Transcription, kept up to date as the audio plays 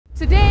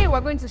Today, we're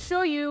going to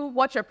show you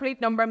what your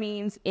plate number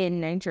means in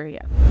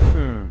Nigeria.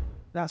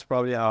 That's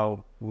probably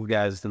how you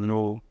guys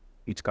know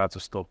each car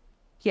to stop.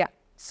 Yeah,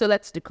 so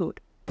let's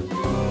decode.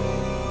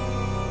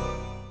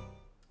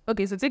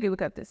 Okay, so take a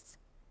look at this.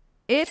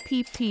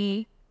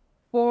 APP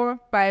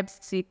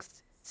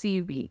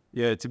 456CV.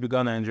 Yeah,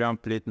 typical Nigerian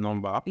plate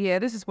number. Yeah,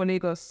 this is for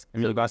Lagos.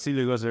 And you can see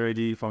Lagos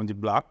already from the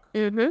black.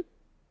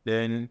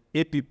 Then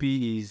APP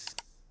is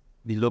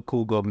the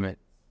local government.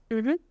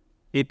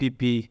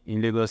 APP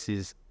in Lagos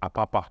is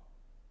Apapa.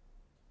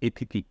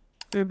 APP.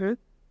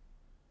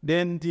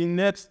 Then the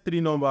next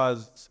three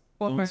numbers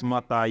don't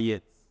matter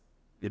yet.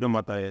 They don't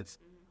matter yet.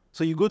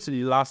 So you go to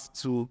the last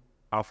two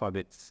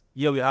alphabets.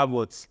 Here we have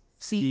what?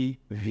 CV.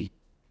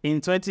 In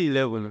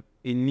 2011,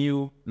 a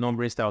new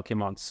numbering style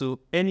came out. So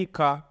any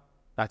car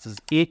that is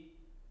A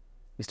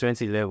is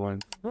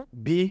 2011,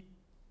 B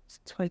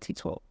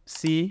 2012,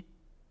 C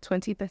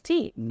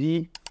 2013,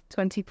 D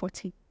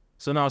 2014,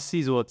 So now C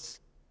is what?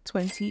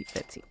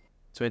 2013.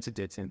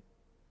 2013.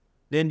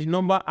 Then the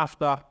number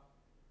after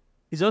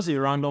is just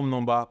a random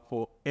number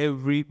for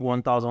every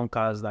 1,000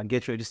 cars that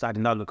get registered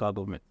in that local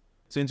government.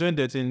 So in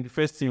 2013, the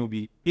first thing will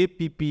be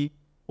APP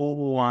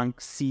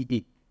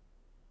 001CA.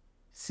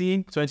 C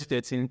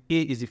 2013,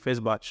 A is the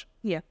first batch.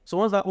 Yeah. So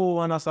once that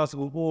 001 starts to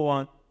go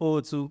 001,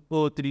 002,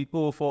 003,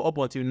 004, up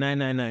until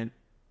 999,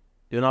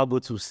 they'll now go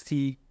to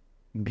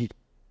CB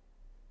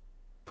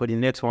for the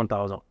next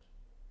 1,000.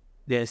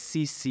 Then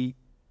CC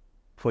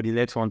for the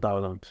next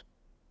 1,000.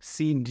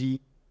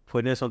 CD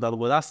for the next 1,000.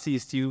 But that C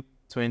is still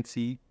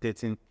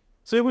 2013.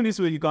 So even this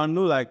way, you can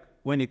know like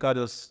when they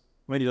just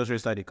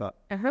register the car.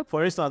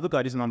 For instance, look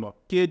at this number.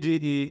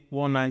 KJA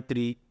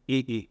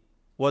 193AA.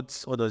 What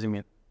does it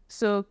mean?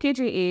 So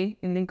KJA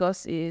in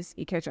Lagos is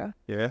Ikeja.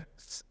 Yeah.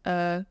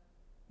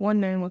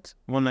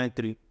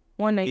 193.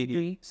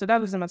 193. So that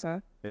doesn't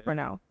matter for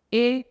now.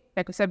 A,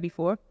 like I said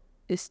before,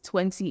 is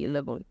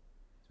 2011.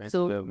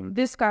 So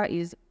this car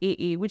is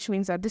AA, which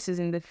means that this is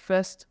in the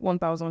first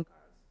 1,000.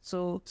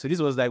 So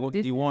this was like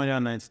the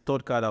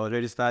 193rd car that was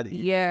registered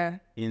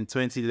in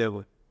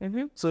 2011.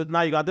 So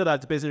now you can tell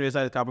that the person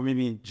registered the car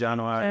maybe in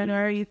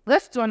January.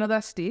 Let's do another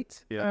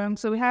state. Yeah.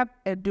 So we have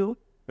Edo.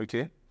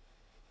 Okay.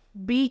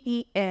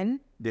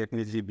 BEN.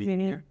 Definitely B.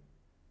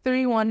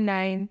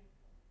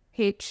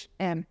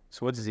 319HM.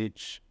 So what is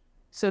H?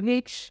 So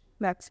H,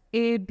 that's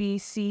A, B,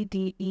 C,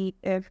 D, E,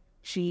 F,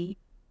 G,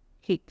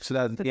 H. So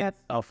that's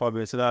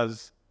alphabet. So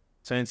that's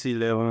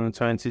 2011,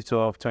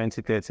 2012,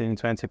 2013,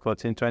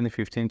 2014,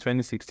 2015,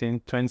 2016,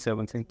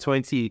 2017,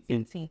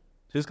 2018.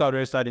 So this car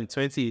registered in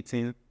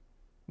 2018.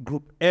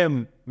 Group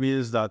M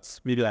means that's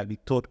maybe like the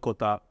third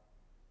quarter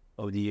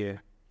of the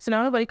year. So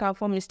now nobody can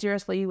form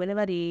mysterious for you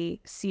whenever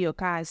they see your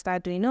car and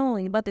start doing, no,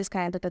 you bought this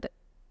car.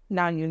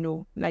 Now you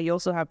know. Now you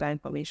also have that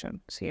information.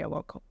 So you're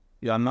welcome.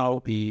 You are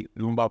now a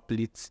number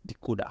plate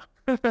decoder.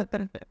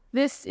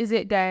 This is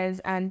it,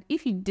 guys. And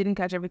if you didn't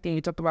catch everything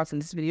we talked about in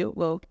this video,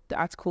 well, the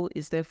article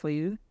is there for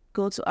you.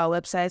 Go to our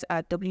website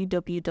at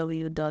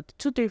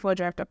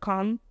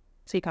www.234drive.com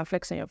so you can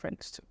flex on your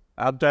friends too.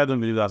 I don't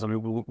believe that some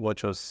people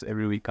watch us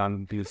every week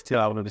and they still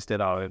haven't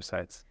visited our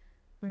website.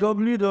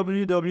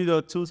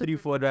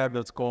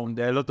 www.234drive.com.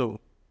 There are a lot of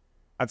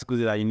articles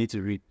that you need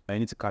to read, that you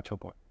need to catch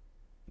up on,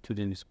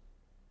 including this one.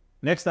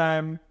 Next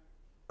time,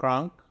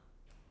 Crank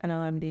and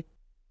LMD.